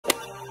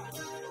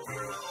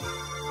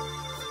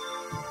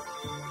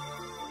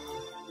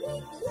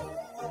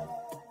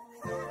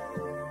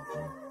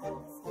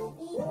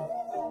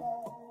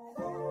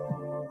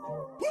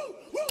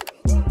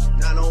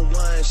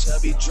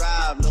Shelby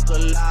Drive, look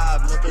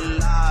alive,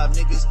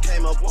 niggas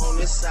came up on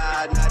this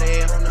side, now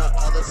they on the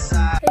other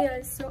side. Hey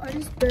guys, so I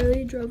just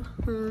barely drove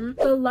home.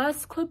 The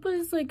last clip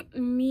was like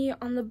me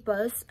on the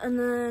bus, and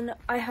then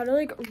I had to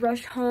like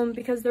rush home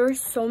because there were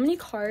so many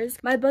cars.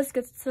 My bus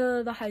gets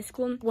to the high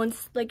school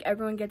once like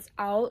everyone gets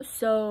out,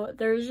 so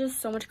there's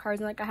just so much cars,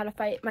 and like I had to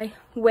fight my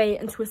way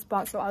into a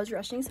spot, so I was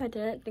rushing, so I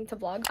didn't think to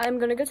vlog. I'm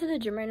gonna go to the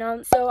gym right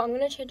now, so I'm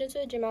gonna change into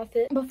a gym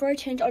outfit. Before I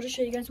change, I'll just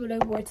show you guys what I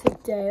wore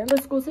today. The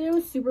school today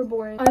was super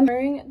boring. I'm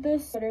wearing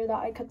this sweater that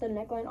I cut the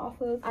neckline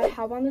off of. I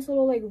have on this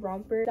little like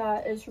romper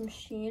that is from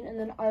Shein, and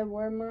then I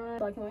wore my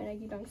black and white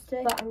Nike Dunks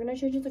today, but I'm gonna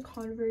change it to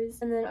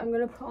Converse, and then I'm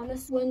gonna put on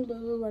this one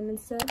Lululemon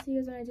set. See you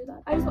guys when I do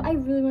that. I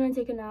really want to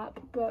take a nap,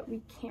 but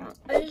we can't.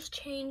 I just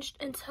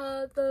changed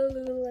into the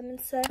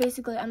Lululemon set.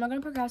 Basically, I'm not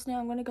gonna procrastinate.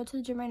 I'm gonna go to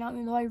the gym right now,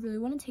 even though I really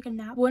want to take a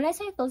nap. When I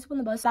say I fell asleep on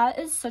the bus, that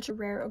is such a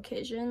rare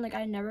occasion. Like,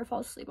 I never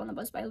fall asleep on the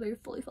bus, but I literally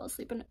fully fell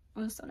asleep, and it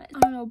was so nice. I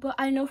don't know, but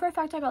I know for a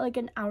fact I got like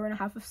an hour and a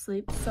half of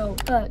sleep. So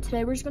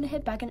today we're just gonna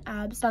hit back and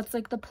abs. That's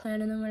like the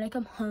plan, and then when I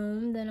come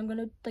home, then I'm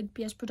gonna like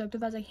be as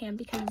productive as I can,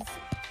 because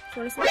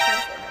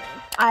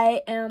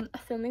I am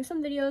filming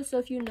some videos, so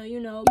if you know, you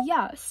know.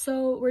 Yeah,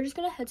 so we're just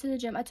gonna head to the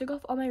gym. I took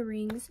off all my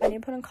rings. I need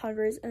to put on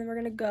Converse, and then we're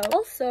gonna go.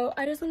 Also,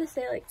 I just want to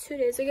say, like 2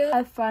 days ago,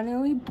 I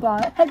finally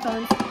bought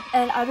headphones,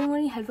 and I've been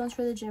wanting headphones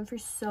for the gym for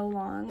so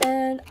long,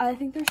 and I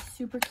think they're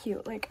super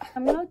cute. Like,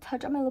 I'm gonna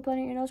touch on my lip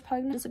liner, you know, it's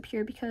probably gonna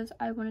disappear because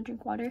I want to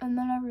drink water, and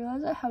then I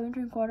realized I haven't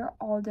drank water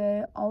all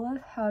day. All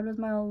I've had was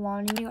my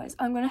Alani. Anyways,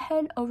 I'm gonna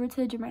head over to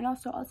the gym right now,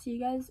 so I'll see you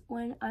guys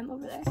when I'm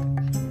over there.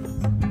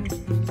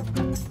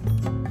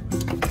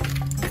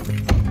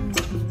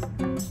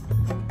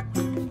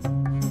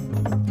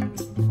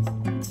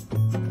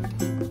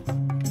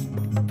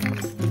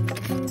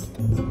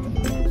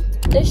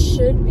 It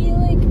should be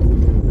like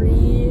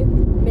 3,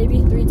 maybe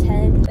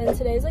 3:10, and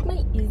today's like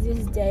my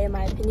easiest day in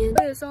my opinion.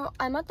 Okay, so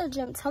I'm at the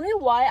gym. Tell me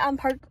why I'm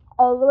parked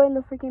all the way in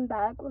the freaking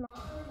back.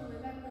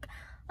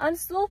 I'm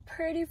still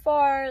pretty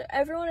far.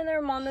 Everyone and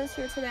their mom is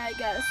here today, I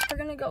guess. We're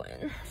gonna go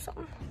in, so.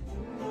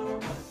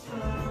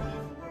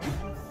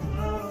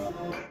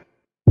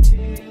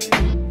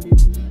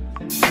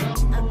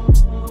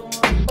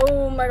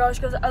 Oh my gosh,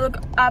 guys, I look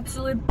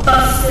absolutely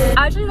busted.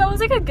 Actually, that was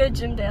like a good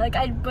gym day. Like,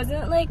 I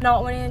wasn't like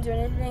not wanting to do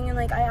anything, and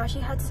like I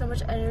actually had so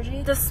much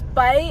energy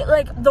despite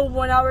like the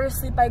 1 hour of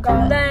sleep I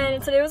got.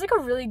 Then today was like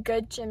a really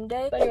good gym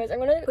day. But anyways, I'm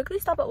gonna quickly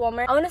stop at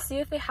Walmart. I want to see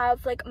if they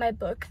have like my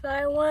book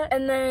that I want,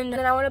 and then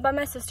I want to buy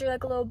my sister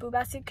like a little boo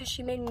basket, because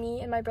she made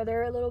me and my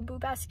brother a little boo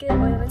basket. Oh,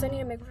 that means I need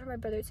to make one for my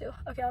brother too.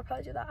 Okay, I'll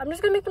probably do that. I'm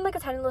just gonna make them like a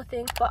tiny little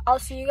thing, but I'll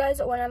see you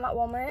guys when I'm at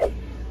Walmart.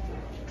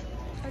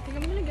 I think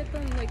I'm gonna get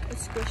them like a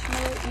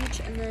squishmallow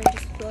each, and then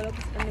just fill it up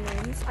with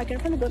M&Ms. I can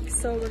find the book,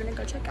 so we're gonna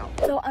go check out.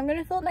 So I'm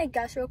gonna fill up my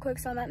gas real quick,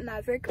 so I'm at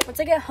Maverick. Once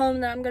I get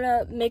home, then I'm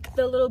gonna make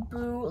the little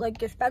boo like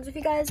gift bags with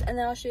you guys, and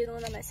then I'll show you the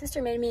one that my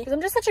sister made me, because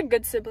I'm just such a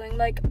good sibling.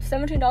 Like,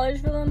 $17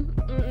 for them.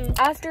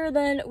 After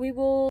then, we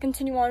will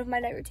continue on with my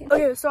night routine.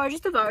 Okay, so I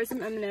just devoured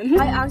some M&Ms.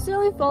 I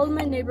accidentally followed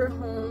my neighbor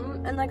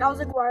home, and like I was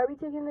like, why are we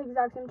taking the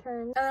exact same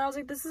turns? And then I was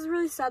like, this is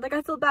really sad. Like,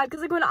 I feel bad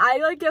because like when I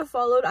like get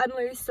followed, I'm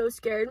literally so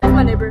scared. That's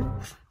my neighbor.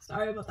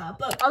 Sorry about that,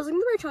 but I was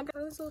looking through my trunk. I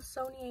found this little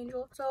Sony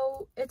Angel,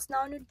 so it's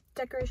now a new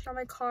decoration on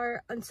my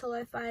car until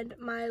I find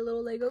my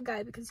little Lego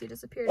guy, because he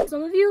disappeared.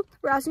 Some of you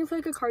were asking for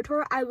like a car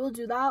tour. I will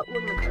do that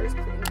when my car is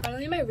clean.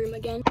 Finally, my room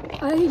again.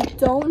 I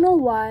don't know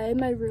why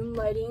my room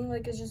lighting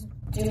like is just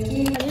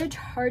dookie. I need to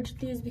charge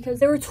these because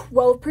they were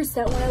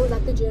 12% when I was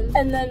at the gym,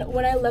 and then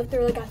when I left they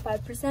were like at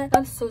 5%.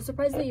 I'm so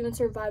surprised they even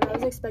survived. I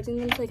was expecting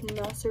them to like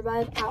not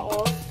survive at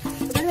all.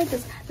 But then like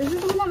this is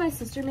the one that my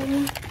sister made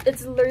me.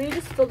 It's literally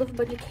just filled with a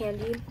bunch of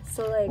candy,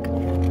 so like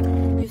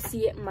you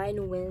see it,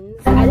 mine wins.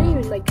 I didn't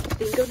even like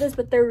think of this,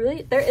 but there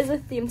is a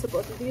theme to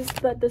both of these.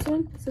 But this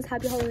one says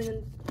Happy Halloween,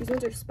 and these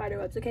ones are spider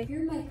webs. Okay,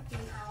 here's my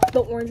the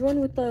orange one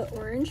with the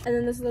orange, and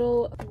then this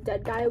little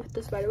dead guy with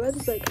the spider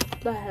webs. Like,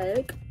 the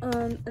heck.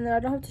 And then I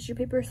don't have tissue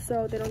paper,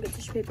 so they don't get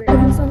tissue paper.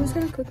 Okay, so I'm just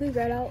gonna quickly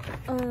write out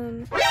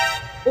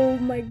oh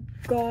my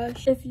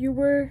gosh, if you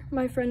were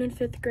my friend in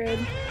 5th grade,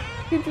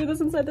 you drew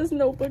this inside this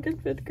notebook in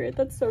 5th grade.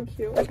 That's so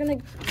cute. I'm just gonna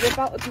rip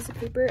out a piece of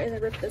paper and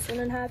then rip this one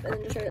in half, and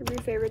then just write, my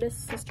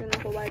favoriteest sister in the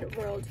whole wide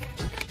world.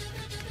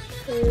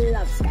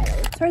 Love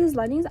Skylie. Sorry, this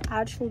lighting is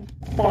actually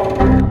bad.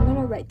 I'm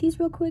gonna write these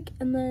real quick,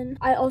 and then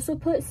I also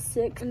put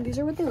 6, and these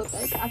are what they look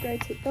like after I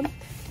take them.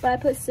 But I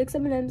put 6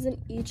 M&Ms in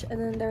each,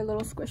 and then their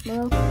little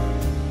squishmallow.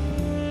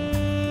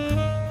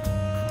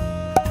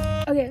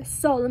 Okay,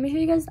 so let me show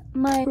you guys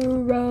my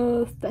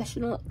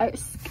professional art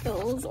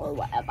skills or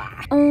whatever.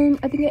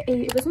 I think I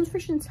ate. This one's for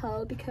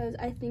Chantel because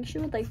I think she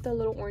would like the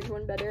little orange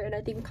one better, and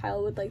I think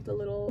Kyle would like the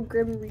little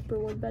Grim Reaper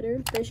one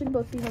better. They should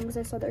both be home because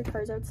I saw their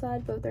cars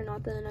outside, but if they're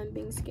not, then I'm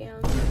being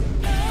scammed.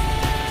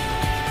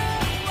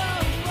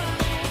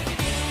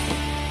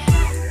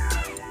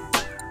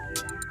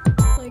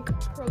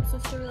 Like, bro,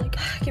 sister, like,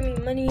 give me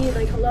money,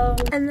 like, hello.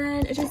 And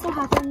then it just so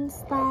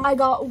happens that I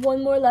got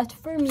one more left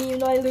for me, even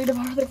though I literally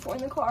devoured like 4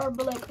 in the car,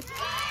 but like,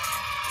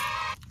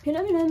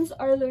 peanut M&Ms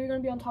are literally gonna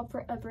be on top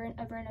forever and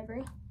ever and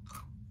ever.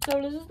 So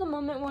this is the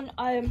moment when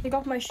I take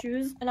off my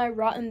shoes and I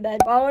rot in bed.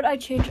 Why would I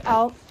change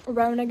out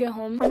right when I get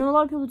home? I know a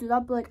lot of people do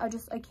that, but like I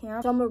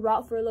can't. So I'm gonna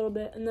rot for a little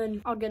bit and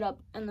then I'll get up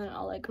and then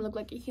I'll like look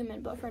like a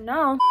human. But for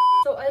now,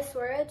 so I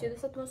swear I do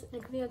this at the most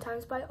inconvenient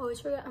times, but I always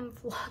forget I'm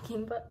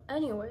vlogging. But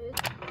anyways,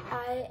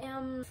 I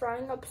am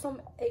frying up some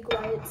egg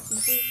whites.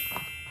 This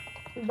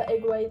is the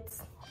egg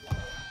whites.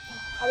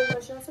 I was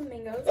washing on some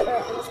mangoes, but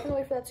I'm just gonna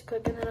wait for that to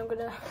cook and then I'm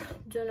gonna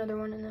do another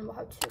one and then we'll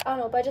have two. I don't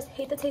know, but I just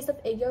hate the taste of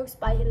egg yolks,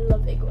 but I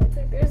love egg whites.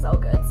 Like they're so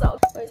good. So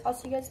anyways, I'll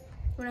see you guys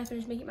when I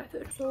finish making my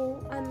food.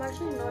 So I'm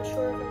actually not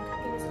sure if I'm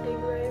cooking this egg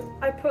right.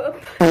 I put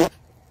a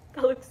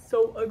that looks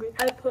so ugly.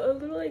 I put a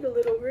little like a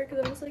lid over it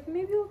because I'm just like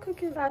maybe I'll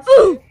cook it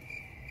faster.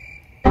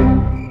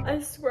 I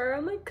swear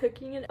I'm like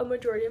cooking in a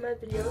majority of my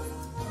videos.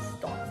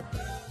 Stop.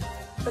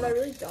 But I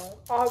really don't.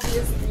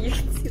 Obviously, you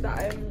can see that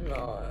I'm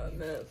not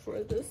meant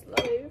for this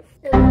life.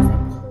 It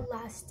looks like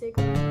plastic.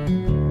 Why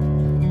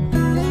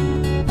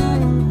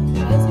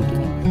is it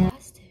giving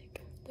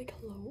plastic? Like,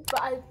 hello?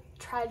 But I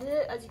tried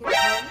it, as you can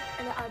tell,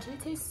 and it actually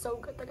tastes so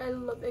good. Like, I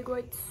love egg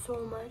whites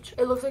so much.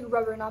 It looks like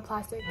rubber, not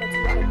plastic. That's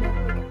what I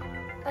meant.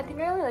 Like, I think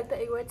I only like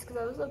the egg whites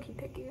because I was low-key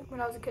picky when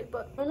I was a kid.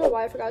 But I don't know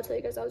why I forgot to tell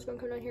you guys I was going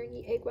to come down here and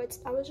eat egg whites.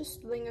 I was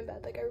just laying in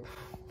bed. Like,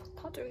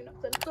 not doing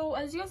nothing. So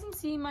as you guys can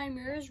see, my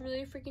mirror is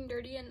really freaking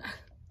dirty and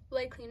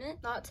like clean it.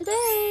 Not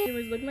today.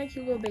 Anyways, look at my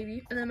cute little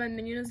baby. And then my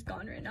minion is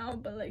gone right now,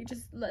 but like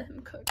just let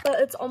him cook. But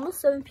it's almost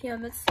 7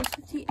 p.m. It's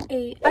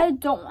 6:58. I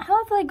don't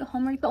have like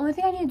homework. The only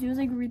thing I need to do is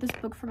like read this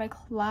book for my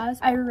class.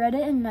 I read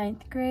it in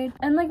 9th grade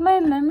and like my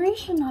memory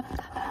should not be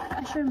that bad.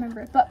 I should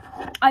remember it, but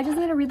I just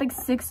need to read like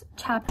 6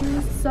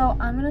 chapters. So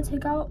I'm gonna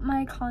take out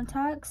my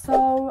contacts.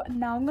 So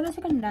now I'm gonna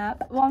take a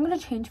nap. Well, I'm gonna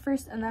change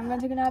first and then I'm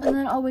gonna take a nap and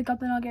then I'll wake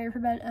up and I'll get ready for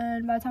bed.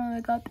 And by the time I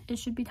wake up, it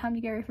should be time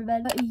to get ready for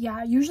bed. But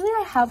yeah, usually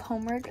I have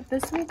homework.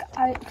 This week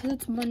because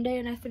it's Monday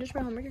and I finished my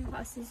homework in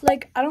classes.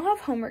 Like, I don't have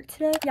homework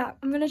today. Yeah,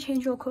 I'm gonna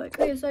change real quick.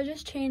 Okay, so I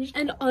just changed.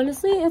 And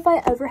honestly, if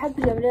I ever had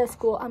pajama day at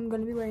school, I'm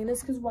gonna be wearing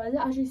this because why is it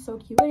actually so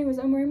cute? But anyways,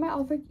 I'm wearing my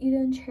Alfred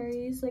Eden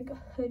Cherries like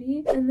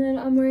hoodie. And then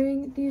I'm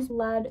wearing these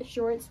lad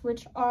shorts,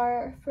 which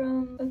are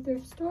from a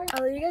thrift store.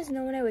 I'll let you guys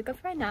know when I wake up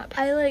for my nap.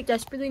 I like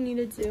desperately need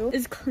to do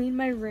is clean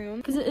my room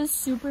because it is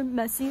super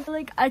messy.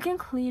 Like, I can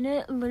clean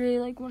it literally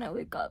like when I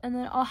wake up and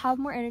then I'll have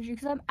more energy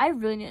because I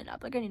really need a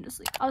nap. Like, I need to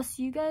sleep. I'll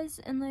see you guys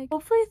in like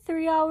hopefully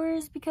 3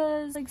 hours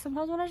because like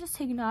sometimes when I just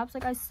take naps,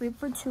 like I sleep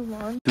for too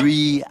long.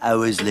 3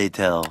 hours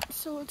later.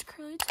 So it's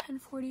currently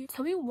 10:40.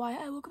 Tell me why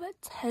I woke up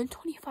at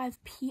 10:25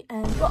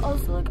 p.m. But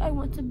also like I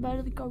went to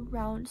bed like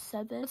around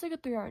 7. It's like a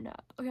 3-hour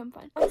nap. Okay, I'm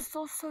fine. I'm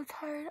still so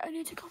tired. I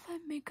need to go my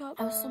makeup.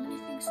 I have so many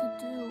things to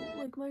do.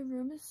 Like my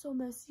room is so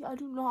messy. I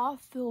do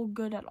not feel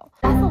good at all.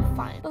 I feel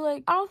fine, but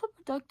like I don't feel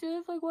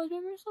productive. Like why is my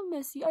room so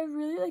messy? I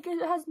really like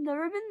it has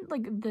never been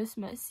like this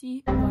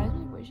messy. Why is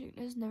my voice shaking?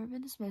 It has never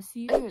been this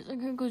messy. Anyways, in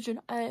conclusion,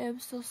 I am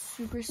still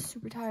super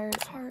tired.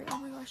 Sorry. Oh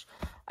my gosh.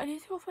 I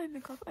need to go find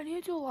makeup. I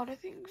need to do a lot of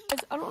things.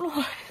 I don't know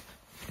why.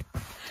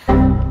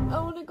 I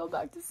want to go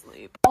back to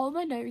sleep. All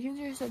my night routines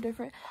are so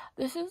different.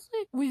 This is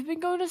like, we've been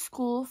going to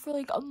school for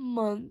like a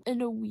month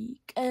and a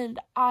week. And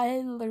I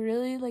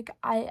literally like,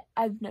 I've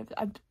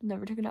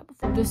never taken a nap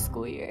before this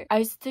school year. I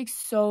used to take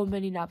so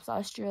many naps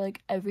last year.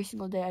 Like every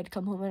single day I'd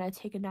come home and I'd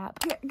take a nap.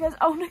 Okay, guys,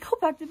 I want to go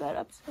back to bed.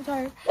 I'm so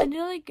tired. I need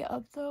to like get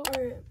up though.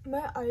 Alright,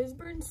 my eyes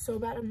burn so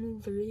bad. I'm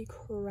literally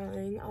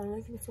crying. I don't know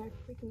if you can see my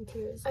freaking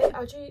tears. I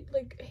actually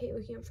like hate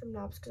waking up from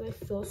naps because I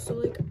feel so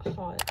like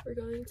hot. We're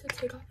going to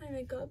take off my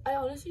makeup. I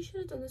honestly should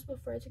have done this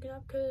before I took a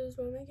nap because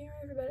when am I getting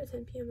ready for bed at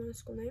 10 p.m. on a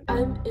school night?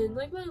 I'm in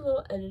like my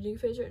little editing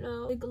phase right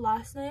now. Like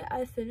last night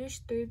I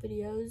finished 3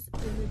 videos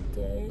in a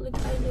day. Like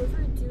I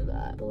never do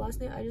that. But last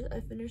night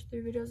I finished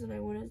 3 videos and I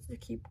wanted to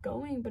keep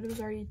going, but it was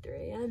already 3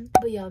 a.m.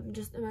 But yeah, I'm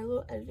just in my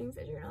little editing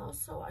phase right now,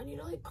 so I need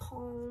to like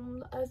calm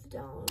the F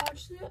down.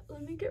 Actually,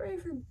 let me get ready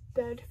for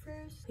bed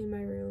first. Clean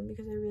my room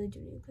because I really do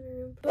need to clean my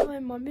room. But my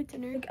mom made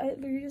dinner. Like I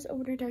literally just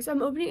opened her text.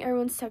 I'm opening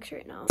everyone's text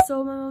right now.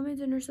 So my mom made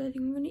dinner, so I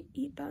think I'm gonna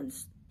eat that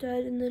instead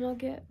and then I'll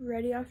get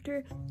ready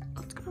after.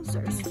 Let's go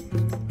downstairs.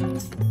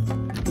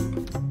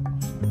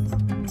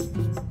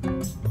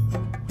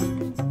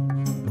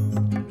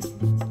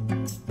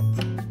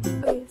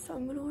 Okay, so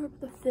I'm gonna warm up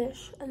the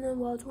fish and then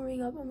while it's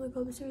warming up, I'm gonna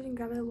go upstairs and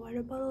grab my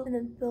water bottle and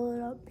then fill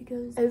it up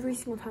because every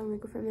single time I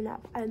wake up from a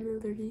nap, I'm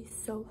literally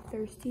so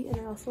thirsty. And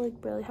I also like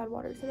barely had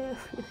water today.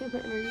 My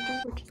energy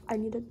drink, which I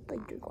need to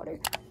like drink water.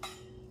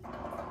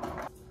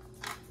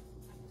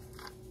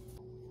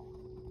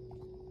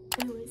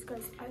 Anyways,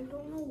 guys, I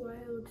don't know why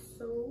I look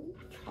so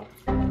chopped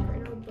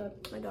right now,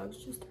 but my dogs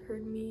just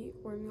heard me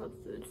warming up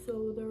food,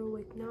 so they're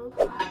awake now.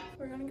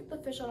 We're gonna get the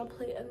fish on a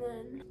plate and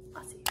then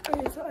I'll see.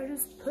 Okay, so I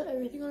just put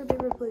everything on a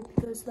paper plate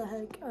because the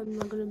heck, I'm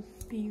not gonna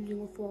be using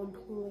a full-on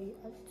plate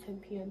at 10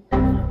 p.m.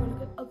 And then I'm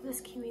gonna cut up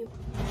this kiwi.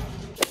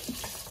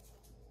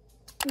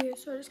 Okay,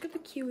 so I just got the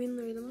kiwi and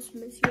literally the most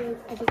messy I've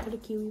ever put a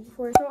kiwi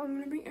before. So I'm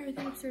gonna bring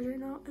everything upstairs right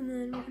now and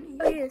then we're gonna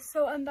eat. Okay,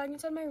 so I'm back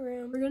inside my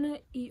room. We're gonna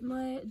eat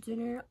my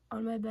dinner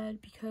on my bed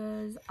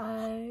because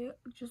I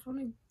just want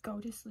to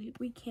go to sleep.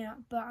 We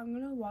can't, but I'm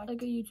gonna watch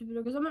like a YouTube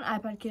video because I'm an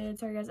iPad kid.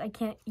 Sorry guys, I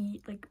can't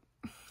eat like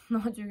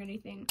not doing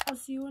anything. I'll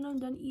see you when I'm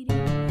done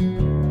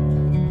eating.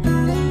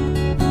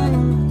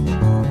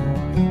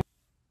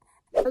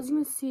 As you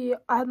can see,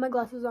 I have my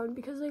glasses on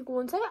because like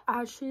once I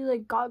actually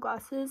like got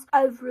glasses,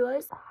 I've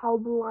realized how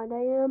blind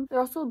I am.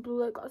 They're also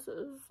blue light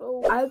glasses,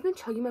 so I've been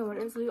chugging my water.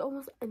 It's like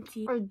almost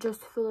empty or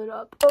just fill it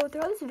up. So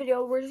throughout this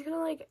video, we're just gonna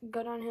like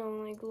go downhill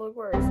and like look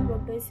worse.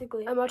 But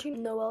basically, I'm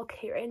watching Noelle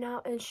K right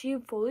now, and she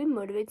fully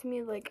motivates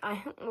me. Like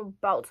I am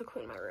about to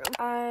clean my room.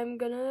 I'm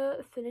gonna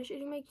finish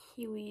eating my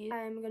kiwi.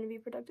 I'm gonna be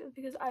productive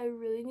because I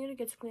really need to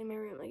get to clean my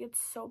room. Like it's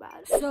so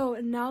bad. So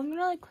now I'm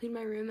gonna like clean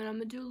my room, and I'm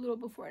gonna do a little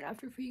before and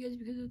after for you guys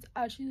because it's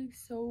actually like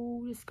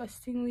so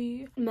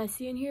disgustingly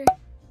messy in here.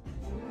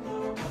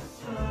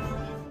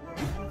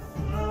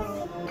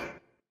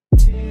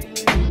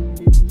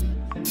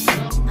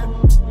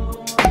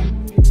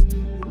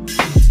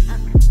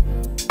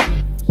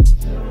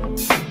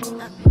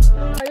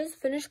 I just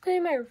finished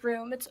cleaning my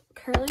room. It's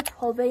currently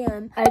 12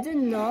 a.m. I did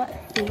not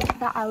think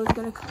that I was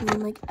gonna clean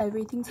like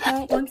everything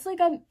tonight. Once like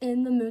I'm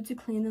in the mood to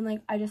clean, then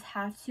like I just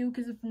have to,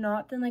 because if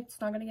not, then like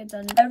it's not gonna get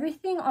done.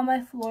 Everything on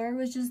my floor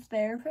was just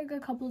there for like a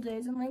couple of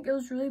days and like it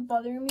was really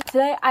bothering me.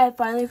 Today I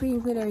finally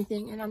freaking cleaned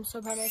everything and I'm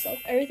so proud of myself.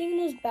 Everything in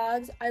those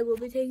bags I will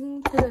be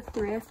taking to the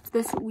thrift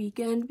this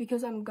weekend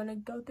because I'm gonna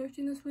go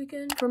thrifting this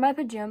weekend. For my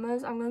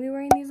pajamas, I'm gonna be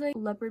wearing these like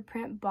leopard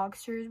print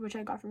boxers which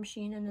I got from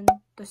Shein, and then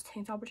this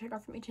tank top which I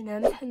got from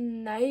H&M.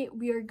 Tonight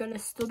we are gonna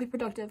still be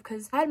productive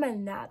because I had my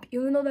nap.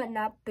 Even though that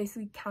nap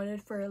basically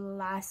counted for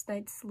last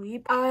night's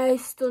sleep, I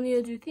still need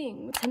to do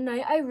things.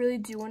 Tonight I really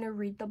do want to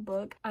read the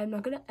book. I'm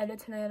not gonna edit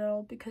tonight at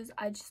all because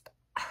I just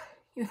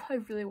you know, I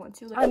really want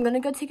to. Like, I'm gonna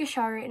go take a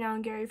shower right now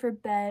and get ready for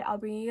bed. I'll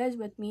bring you guys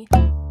with me.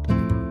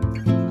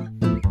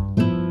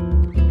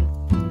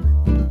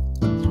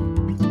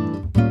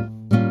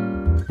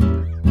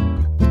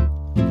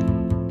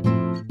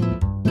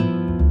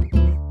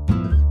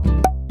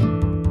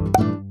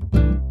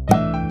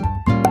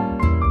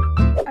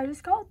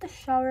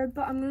 Shower,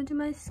 but I'm gonna do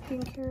my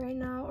skincare right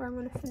now, or I'm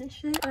gonna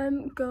finish it.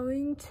 I'm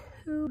going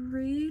to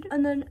read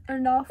and then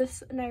end off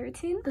this night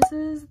routine. This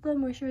is the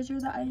moisturizer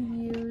that I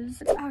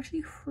use. It's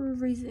actually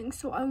freezing,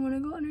 so I want to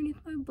go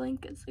underneath my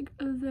blankets like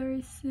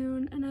very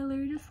soon, and I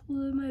literally just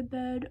folded my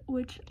bed,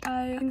 which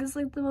I think is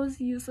like the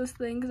most useless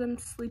thing because I'm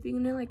sleeping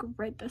in it like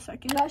right this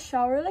second. That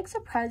shower like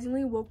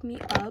surprisingly woke me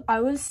up. I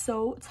was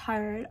so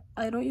tired.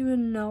 I don't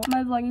even know.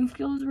 My vlogging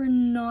skills were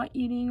not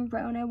eating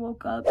right when I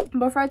woke up.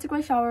 Before I took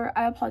my shower,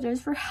 I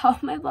apologize for how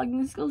my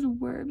vlogging skills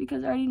were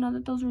because I already know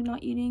that those were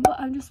not eating. But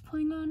I'm just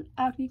putting on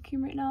acne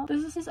cream right now.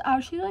 This is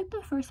actually like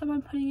the first time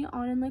I'm putting it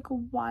on in like a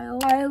while.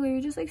 I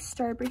literally just like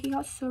started breaking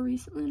out so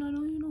recently and I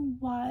don't even know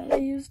why. I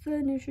used the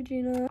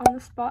Neutrogena on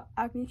the spot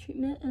acne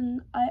treatment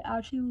and I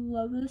actually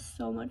love this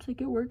so much. Like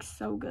it works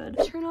so good.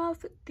 Turn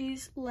off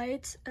these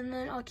lights and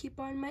then I'll keep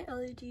on my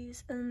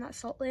LEDs and then that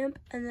salt lamp,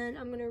 and then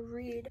I'm gonna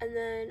read and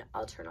then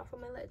I'll turn off all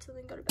my lights and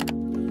then go to bed.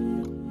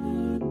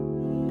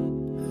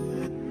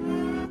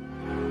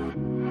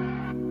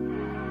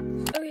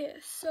 Okay,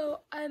 so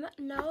I'm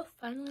now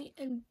finally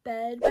in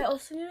bed. I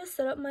also need to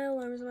set up my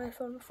alarms on my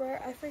phone before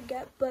I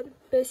forget, but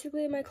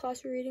basically in my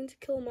class we're reading To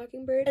Kill a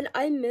Mockingbird and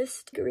I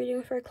missed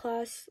reading for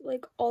class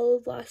like all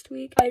of last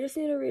week. I just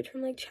need to read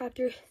from like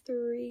chapter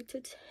 3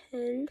 to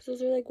 10 because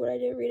those are like what I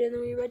didn't read, and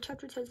then we read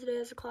chapter 10 today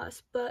as a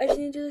class. But I just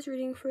need to do this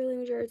reading for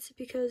language arts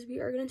because we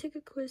are gonna take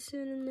a quiz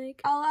soon, and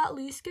like I'll at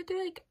least get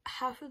through like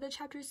half of the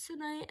chapters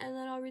tonight and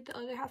then I'll read the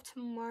other half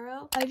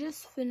tomorrow. I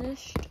just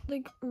finished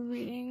like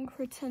reading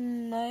for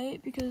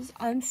tonight because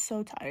I'm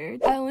so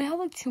tired. I only have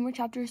like 2 more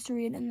chapters to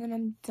read and then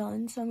I'm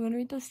done, so I'm gonna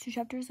read those 2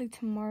 chapters like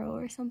tomorrow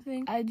or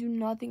something. I do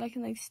not think I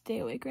can like stay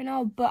awake right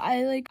now, but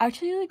I like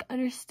actually like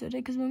understood it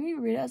because when we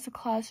read it as a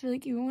class, or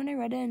like even when I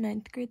read it in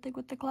 9th grade like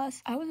with the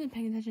class, I wasn't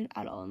paying attention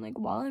at all, and like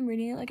while I'm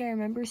reading it, like I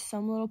remember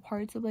some little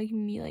parts of like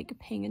me like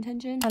paying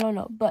attention. I don't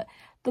know, but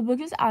the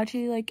book is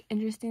actually like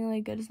interesting,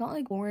 like good. It's not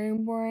like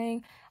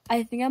boring.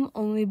 I think I'm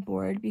only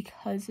bored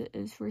because it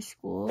is for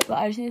school, but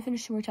I just need to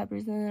finish 2 more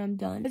chapters and then I'm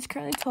done. It's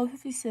currently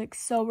 12:56,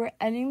 so we're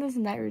ending this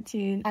night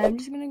routine. I'm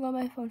just gonna go on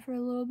my phone for a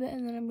little bit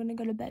and then I'm gonna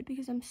go to bed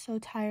because I'm so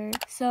tired.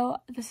 So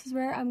this is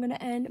where I'm gonna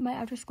end my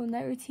after school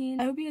night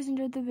routine. I hope you guys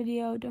enjoyed the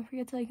video. Don't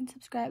forget to like and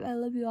subscribe. I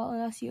love you all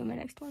and I'll see you in my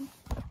next one.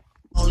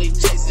 Only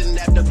chasing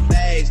after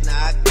bags, now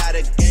I got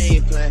a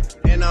game plan.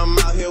 And I'm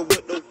out here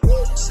with the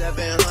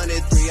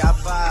 700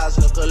 3i5s.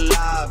 Look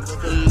alive.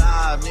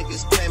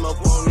 Niggas came up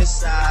on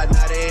this side,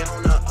 now they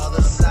on the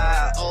other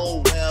side.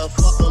 Oh well,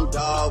 fuck them,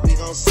 dawg. We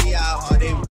gon' see how hard they